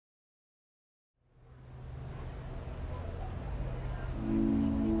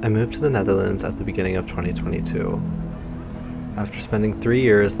I moved to the Netherlands at the beginning of 2022. After spending 3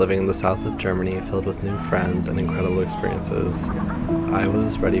 years living in the south of Germany filled with new friends and incredible experiences, I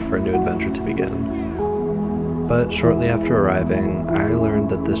was ready for a new adventure to begin. But shortly after arriving, I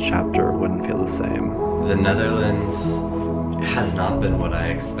learned that this chapter wouldn't feel the same. The Netherlands has not been what I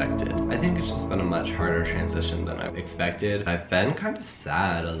expected. I think it's just been a much harder transition than I expected. I've been kind of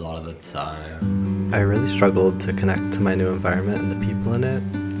sad a lot of the time. I really struggled to connect to my new environment and the people in it,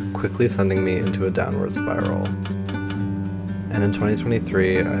 quickly sending me into a downward spiral. And in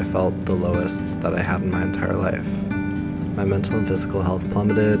 2023, I felt the lowest that I had in my entire life. My mental and physical health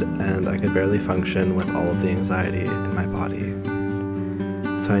plummeted, and I could barely function with all of the anxiety in my body.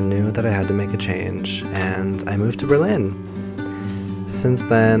 So I knew that I had to make a change, and I moved to Berlin. Since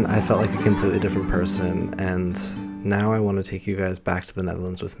then, I felt like a completely different person, and now I want to take you guys back to the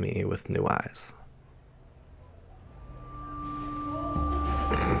Netherlands with me with new eyes.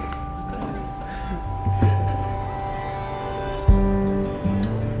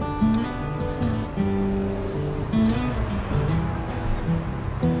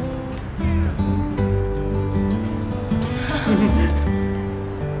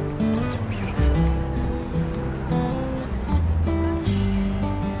 So beautiful.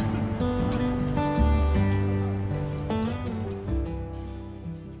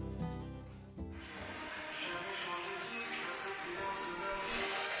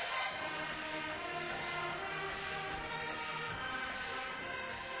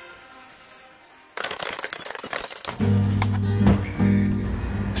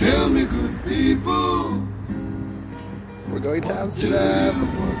 Tell me, good people, We're going to Amsterdam.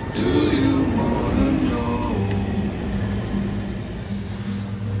 what do you wanna know?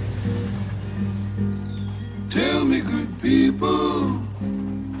 Tell me, good people,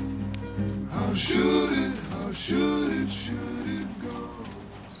 how should it go?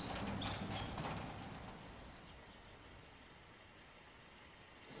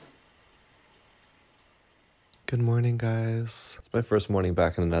 Good morning, guys. It's my first morning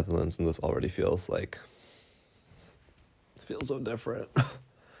back in the Netherlands, and this already feels so different.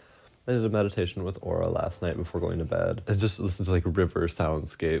 I did a meditation with Aura last night before going to bed. I just listened to river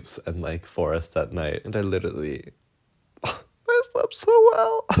soundscapes and forests at night, and I slept so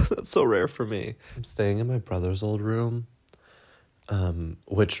well. That's so rare for me. I'm staying in my brother's old room,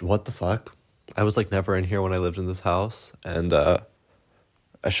 which, what the fuck? I was never in here when I lived in this house, and I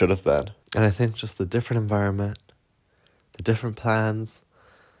should have been. And I think just the different environment, the different plans,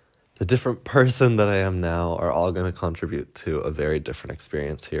 the different person that I am now are all going to contribute to a very different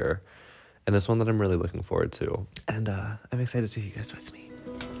experience here. And it's one that I'm really looking forward to. And I'm excited to take you guys with me.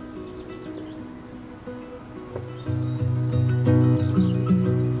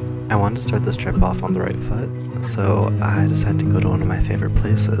 I wanted to start this trip off on the right foot, so I decided to go to one of my favorite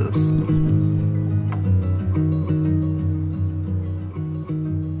places.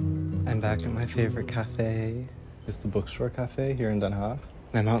 I'm back at my favorite cafe. It's the Bookstore Cafe here in Den Haag.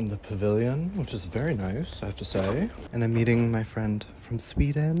 I'm out in the pavilion, which is very nice, I have to say. And I'm meeting my friend from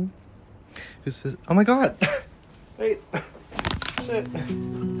Sweden. Oh my god! Wait! Shit! Yay!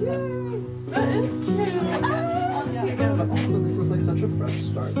 That is cute. But also, this is such a fresh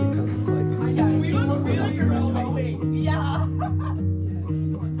start because it's We look really growing. Yeah.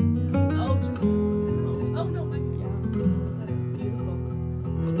 Oh no, beautiful.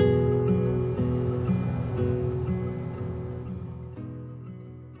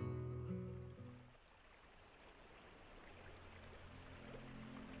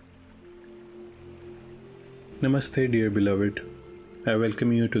 Namaste, dear beloved. I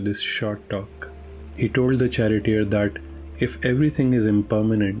welcome you to this short talk. He told the charioteer that if everything is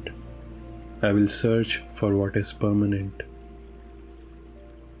impermanent, I will search for what is permanent.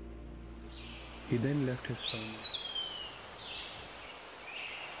 He then left his family.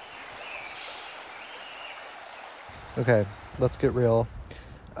 Okay, let's get real.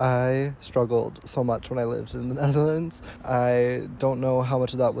 I struggled so much when I lived in the Netherlands. I don't know how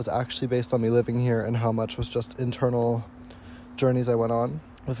much of that was actually based on me living here and how much was just internal journeys I went on.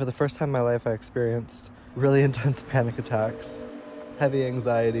 But for the first time in my life, I experienced really intense panic attacks, heavy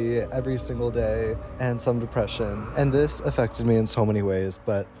anxiety every single day, and some depression. And this affected me in so many ways,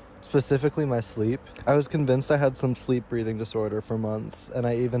 but specifically my sleep. I was convinced I had some sleep breathing disorder for months, and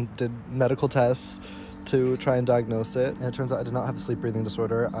I even did medical tests to try and diagnose it. And it turns out I did not have a sleep breathing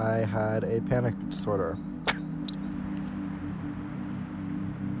disorder. I had a panic disorder.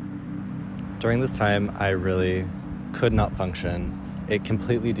 During this time, I really could not function. It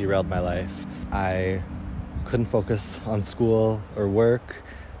completely derailed my life. I couldn't focus on school or work.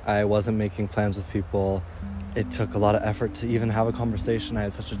 I wasn't making plans with people. It took a lot of effort to even have a conversation. I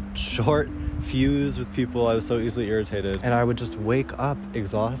had such a short fuse with people. I was so easily irritated. And I would just wake up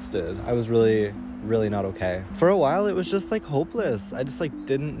exhausted. I was really not okay. For a while, it was just like hopeless. I just like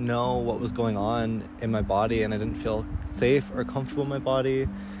didn't know what was going on in my body, and I didn't feel safe or comfortable in my body.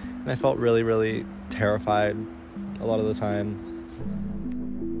 And I felt really terrified a lot of the time.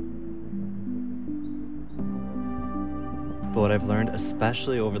 But what I've learned,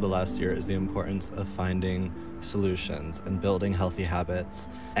 especially over the last year, is the importance of finding solutions and building healthy habits.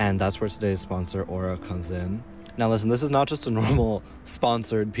 And that's where today's sponsor, Aura, comes in. Now listen, this is not just a normal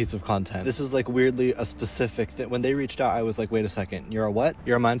sponsored piece of content. This was like weirdly a specific thing. When they reached out, I was like, wait a second, you're a what?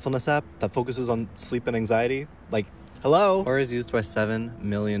 You're a mindfulness app that focuses on sleep and anxiety? Like, hello? Aura is used by 7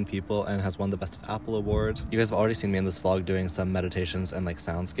 million people and has won the Best of Apple award. You guys have already seen me in this vlog doing some meditations and like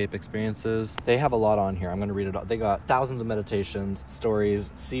soundscape experiences. They have a lot on here. I'm gonna read it all. They got thousands of meditations,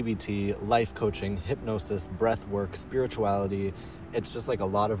 stories, CBT, life coaching, hypnosis, breath work, spirituality. It's just like a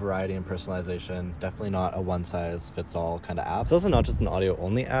lot of variety and personalization. Definitely not a one-size-fits-all kind of app. It's also not just an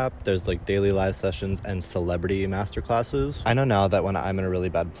audio-only app. There's like daily live sessions and celebrity masterclasses. I know now that when I'm in a really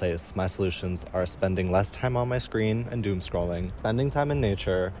bad place, my solutions are spending less time on my screen and doom scrolling, spending time in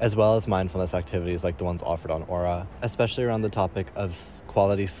nature, as well as mindfulness activities like the ones offered on Aura, especially around the topic of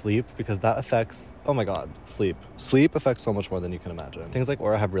quality sleep, because that affects, oh my god, sleep. Sleep affects so much more than you can imagine. Things like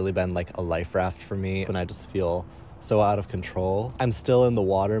Aura have really been like a life raft for me when I just feel so out of control. I'm still in the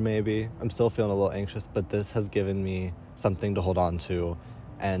water maybe. I'm still feeling a little anxious, but this has given me something to hold on to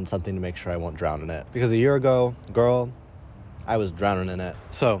and something to make sure I won't drown in it. Because a year ago, girl, I was drowning in it.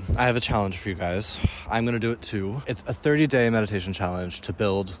 So I have a challenge for you guys. I'm gonna do it too. It's a 30-day meditation challenge to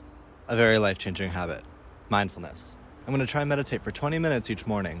build a very life-changing habit, mindfulness. I'm going to try and meditate for 20 minutes each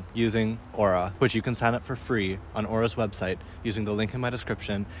morning using Aura, which you can sign up for free on Aura's website using the link in my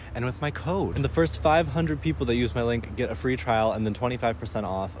description and with my code. And the first 500 people that use my link get a free trial and then 25%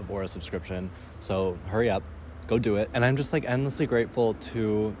 off of Aura's subscription. So hurry up, go do it. And I'm just like endlessly grateful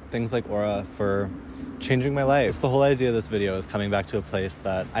to things like Aura for changing my life. The whole idea of this video is coming back to a place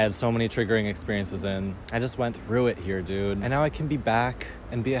that I had so many triggering experiences in. I just went through it here, dude. And now I can be back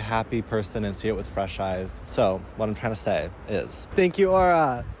and be a happy person and see it with fresh eyes. So what I'm trying to say is, thank you,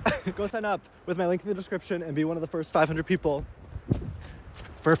 Aura. Go sign up with my link in the description and be one of the first 500 people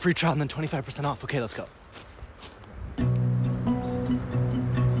for a free trial and then 25% off. Okay, let's go.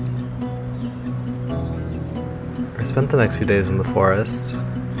 I spent the next few days in the forest,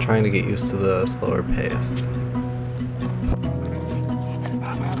 trying to get used to the slower pace.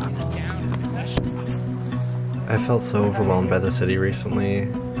 I felt so overwhelmed by the city recently.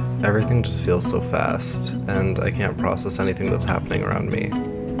 Everything just feels so fast, and I can't process anything that's happening around me.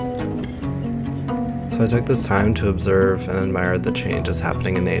 So I took this time to observe and admire the changes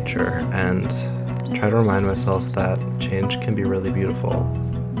happening in nature, and try to remind myself that change can be really beautiful.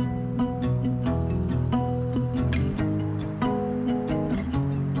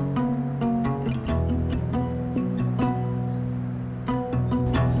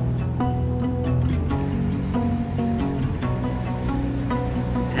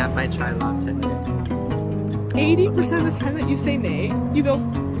 Have my chai latte. 80% of the time that you say nay, you go,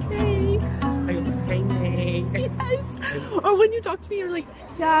 hey. I go, hey, nay. Yes. Or when you talk to me, you're like,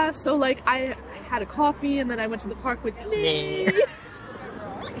 yeah, so like I had a coffee and then I went to the park with nay. Yeah,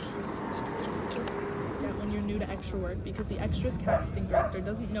 when you're new to extra work, because the extras casting director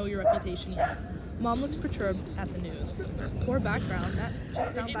doesn't know your reputation yet. Mom looks perturbed at the news. Poor background, that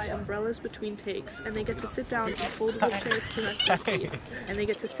just sounds by umbrellas between takes, and they get to sit down in foldable chairs to rest their feet, and they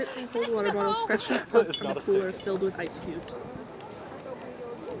get to sip from cold water bottles freshly pulled from a cooler filled with ice cubes.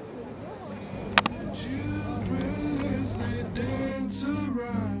 Children as they dance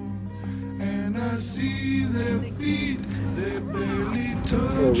around, and I see their feet, they barely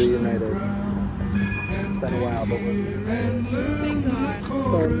touch the ground. It's been a while, but we're And learn the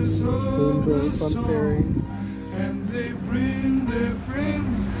chorus of the song, and they bring their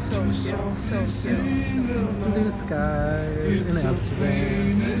friends to softly sing along. blue skies in It's a Amsterdam.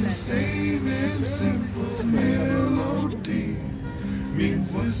 plain and sane and simple melody.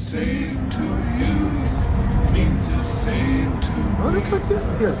 Means the same to you, means the same to Oh, me. that's so cute.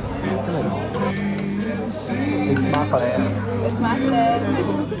 Here, It's a plain and sane it's my plan. It's my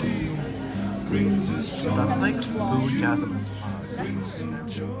melody. Brings a song That's like to foodgasm. you, brings some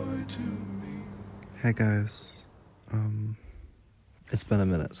joy to me. Hey guys, it's been a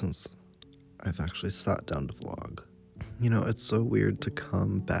minute since I've actually sat down to vlog. You know, it's so weird to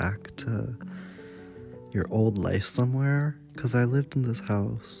come back to your old life somewhere, because I lived in this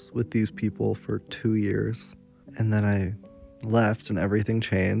house with these people for 2 years, and then I left and everything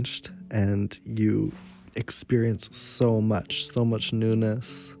changed, and you experience so much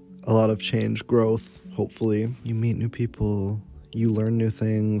newness, a lot of change, growth, hopefully. You meet new people, you learn new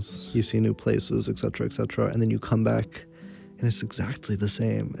things, you see new places, etc., etc., and then you come back and it's exactly the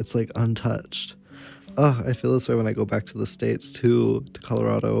same. It's like untouched. Oh, I feel this way when I go back to the States too, to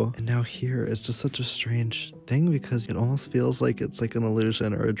Colorado. And now here, it's just such a strange thing because it almost feels like it's like an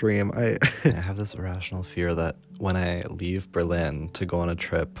illusion or a dream. I have this irrational fear that when I leave Berlin to go on a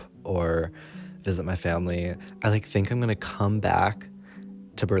trip or visit my family, I like think I'm gonna come back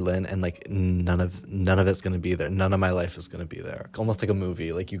to Berlin and like none of it's gonna be there. None of my life is gonna be there. Almost like a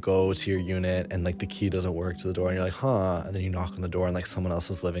movie. Like you go to your unit and like the key doesn't work to the door and you're like, huh? And then you knock on the door and like someone else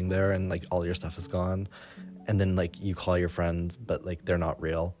is living there and like all your stuff is gone. And then like you call your friends, but like they're not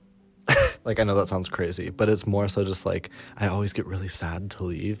real. Like I know that sounds crazy, but it's more so just like I always get really sad to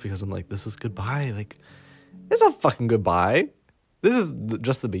leave because I'm like, this is goodbye. Like it's not fucking goodbye. This is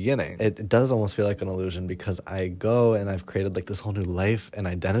just the beginning. It does almost feel like an illusion because I go and I've created like this whole new life and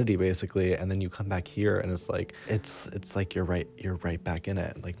identity basically, and then you come back here and it's like it's like you're right back in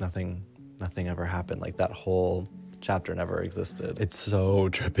it. Like nothing ever happened. Like that whole chapter never existed. It's so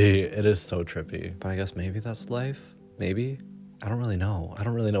trippy. It is so trippy. But I guess maybe that's life. Maybe. I don't really know. I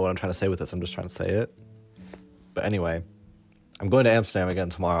don't really know what I'm trying to say with this. I'm just trying to say it. But anyway, I'm going to Amsterdam again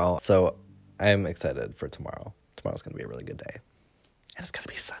tomorrow, so I'm excited for tomorrow. Tomorrow's gonna be a really good day. And it's gonna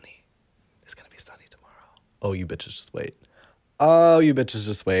be sunny. It's gonna be sunny tomorrow. Oh, you bitches just wait. Oh, you bitches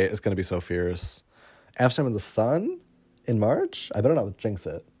just wait. It's gonna be so fierce. Amsterdam in the sun in March? I better not jinx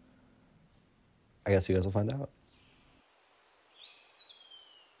it. I guess you guys will find out.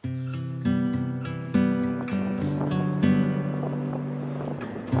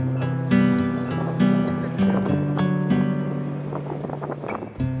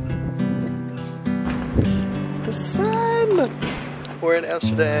 The sun! We're in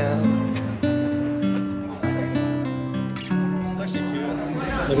Amsterdam. It's actually cute.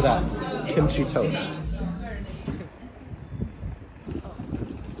 Look at that. Kimchi toast.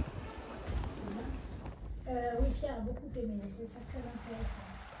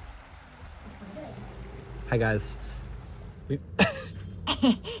 Hi guys.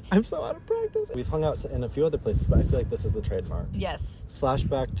 I'm so out of practice. We've hung out in a few other places, but I feel like this is the trademark. Yes.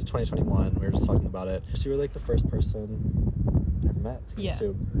 Flashback to 2021. We were just talking about it. So you were like the first person I ever met. Yeah.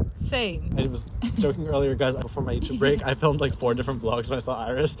 YouTube. Same. I was joking earlier, guys, before my YouTube break, I filmed like 4 different vlogs when I saw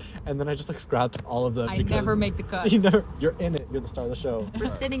Iris, and then I just like scrapped all of them. I never make the cut. You're in it. You're the star of the show. We're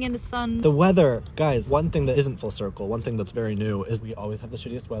sitting in the sun. The weather. Guys, one thing that isn't full circle, one thing that's very new is we always have the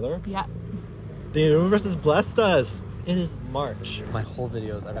shittiest weather. Yeah. The universe has blessed us. It is March. My whole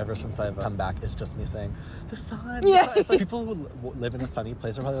videos ever since I've come back is just me saying, the sun. Yeah. It's like people who live in a sunny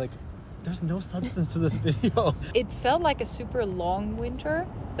place are probably like, there's no substance to this video. It felt like a super long winter,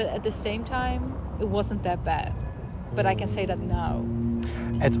 but at the same time, it wasn't that bad. But I can say that now.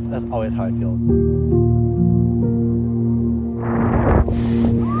 That's always how I feel.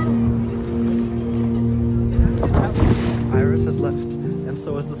 Iris has left, and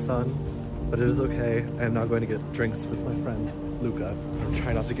so has the sun. But it is okay. I am now going to get drinks with my friend, Luca. I'm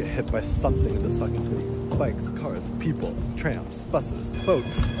trying not to get hit by something in this fucking city. Bikes, cars, people, trams, buses,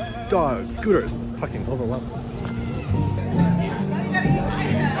 boats, dogs, scooters. Fucking overwhelming.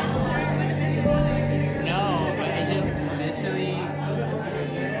 No, but I just literally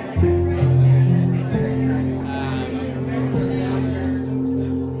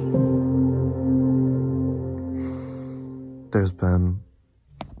There's been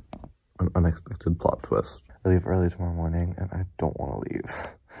an unexpected plot twist. I leave early tomorrow morning and I don't want to leave.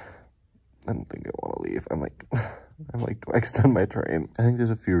 I don't think I want to leave. I'm like, do I extend my train? I think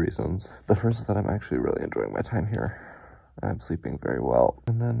there's a few reasons. The first is that I'm actually really enjoying my time here. And I'm sleeping very well.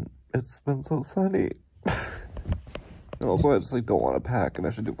 And then it's been so sunny. And also I just like don't want to pack and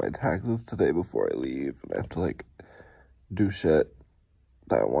I should do my taxes today before I leave. And I have to like do shit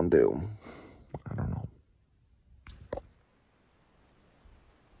that I want to do. I don't know.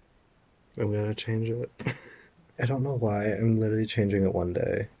 I'm gonna change it. I don't know why. I'm literally changing it one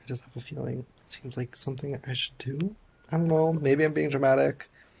day. I just have a feeling it seems like something I should do. I don't know. Maybe I'm being dramatic,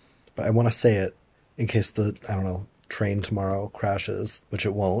 but I want to say it in case the, I don't know, train tomorrow crashes, which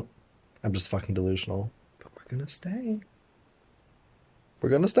it won't. I'm just fucking delusional. But we're gonna stay. We're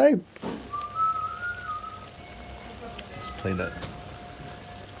gonna stay. Let's play that.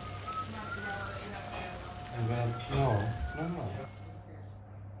 No.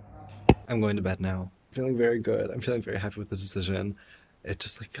 I'm going to bed now. I'm feeling very good. I'm feeling very happy with the decision. It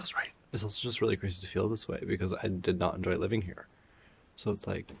just like feels right. It's also just really crazy to feel this way because I did not enjoy living here. So it's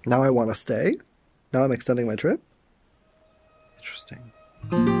like, now I want to stay. Now I'm extending my trip. Interesting.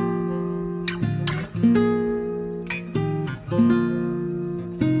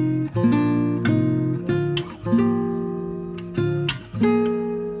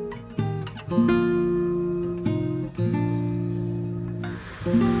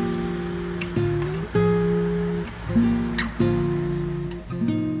 Hello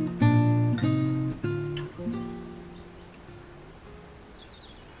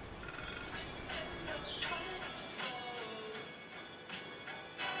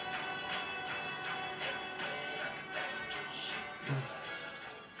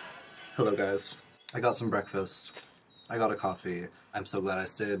guys, I got some breakfast, I got a coffee, I'm so glad I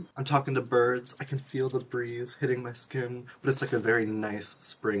stayed. I'm talking to birds, I can feel the breeze hitting my skin, but it's like a very nice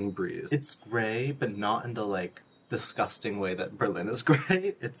spring breeze. It's gray, but not in the like disgusting way that Berlin is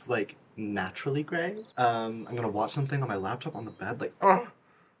gray. It's like naturally gray. I'm gonna watch something on my laptop on the bed, like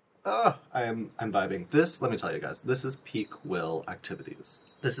I'm vibing. This, let me tell you guys, this is peak Will activities.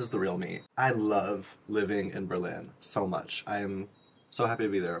 This is the real me. I love living in Berlin so much. I am so happy to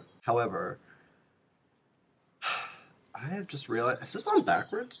be there. However, I have just realized, is this on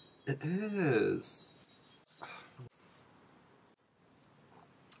backwards? It is.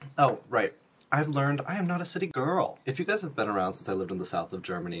 Oh, right. I've learned I am not a city girl. If you guys have been around since I lived in the south of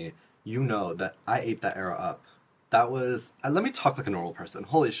Germany, you know that I ate that era up. That was, let me talk like a normal person.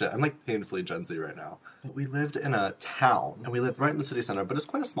 Holy shit, I'm like painfully Gen Z right now. But we lived in a town, and we lived right in the city center, but it's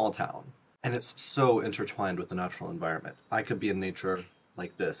quite a small town. And it's so intertwined with the natural environment. I could be in nature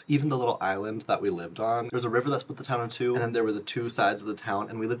like this. Even the little island that we lived on, there's a river that split the town in two, and then there were the two sides of the town,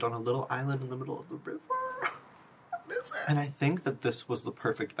 and we lived on a little island in the middle of the river. And I think that this was the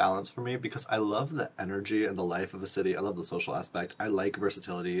perfect balance for me because I love the energy and the life of a city. I love the social aspect. I like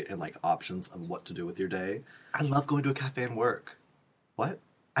versatility and like options of what to do with your day. I love going to a cafe and work. What?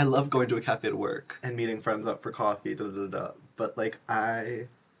 I love going to a cafe to work and meeting friends up for coffee, But like I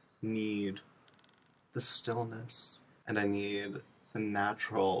need the stillness and I need the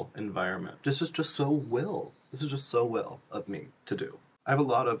natural environment. This is just so Will. This is just so Will of me to do. I have a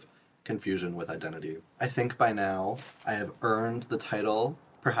lot of confusion with identity. I think by now I have earned the title,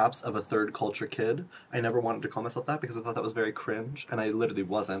 perhaps, of a third culture kid. I never wanted to call myself that because I thought that was very cringe, and I literally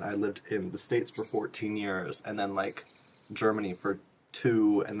wasn't. I lived in the States for 14 years, and then like Germany for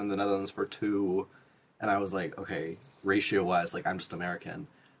 2, and then the Netherlands for 2, and I was like, okay, ratio-wise, like I'm just American.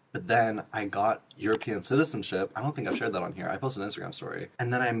 But then I got European citizenship. I don't think I've shared that on here. I posted an Instagram story.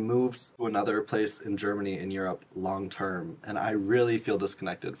 And then I moved to another place in Germany, in Europe, long term. And I really feel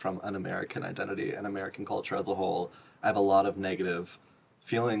disconnected from an American identity and American culture as a whole. I have a lot of negative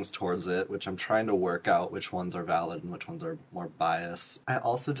feelings towards it, which I'm trying to work out which ones are valid and which ones are more biased. I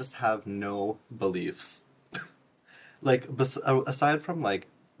also just have no beliefs. Like, aside from like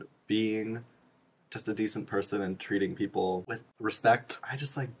being just a decent person and treating people with respect, I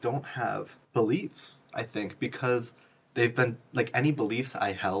just like don't have beliefs, I think, because they've been like any beliefs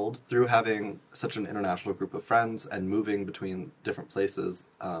I held through having such an international group of friends and moving between different places,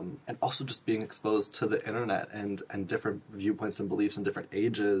 and also just being exposed to the internet and different viewpoints and beliefs in different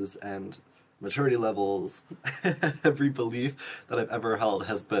ages and maturity levels. Every belief that I've ever held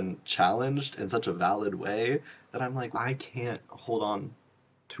has been challenged in such a valid way that I'm like, I can't hold on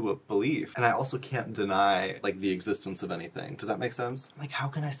to a belief. And I also can't deny like the existence of anything. Does that make sense? Like, how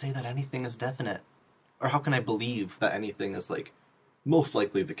can I say that anything is definite? Or how can I believe that anything is like most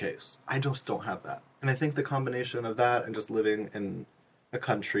likely the case? I just don't have that. And I think the combination of that and just living in a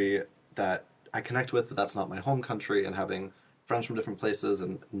country that I connect with, but that's not my home country, and having friends from different places,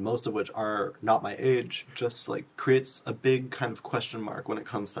 and most of which are not my age, just like creates a big kind of question mark when it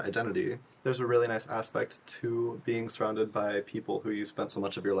comes to identity. There's a really nice aspect to being surrounded by people who you spent so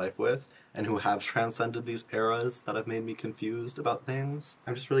much of your life with and who have transcended these eras that have made me confused about things.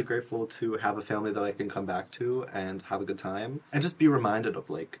 I'm just really grateful to have a family that I can come back to and have a good time and just be reminded of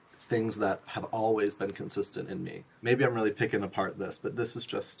like things that have always been consistent in me. Maybe I'm really picking apart this, but this is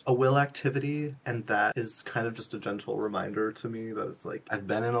just a will activity, and that is kind of just a gentle reminder to me that it's like I've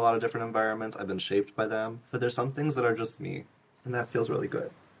been in a lot of different environments, I've been shaped by them, but there's some things that are just me, and that feels really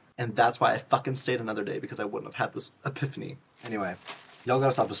good. And that's why I fucking stayed another day, because I wouldn't have had this epiphany. Anyway, y'all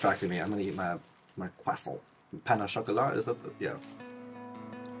gotta stop distracting me. I'm gonna eat my croissant. Pain au chocolat, is that the, yeah.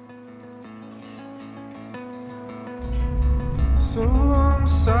 So long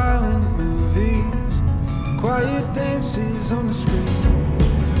silent movies, the quiet dances on the screen.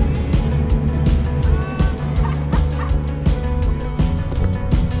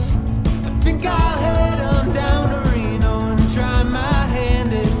 I think I'll head on down to Reno and try my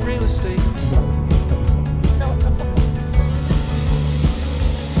hand at real estate.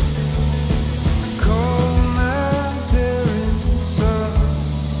 Call my parents up,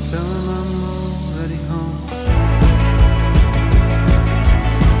 tell them I'm already home.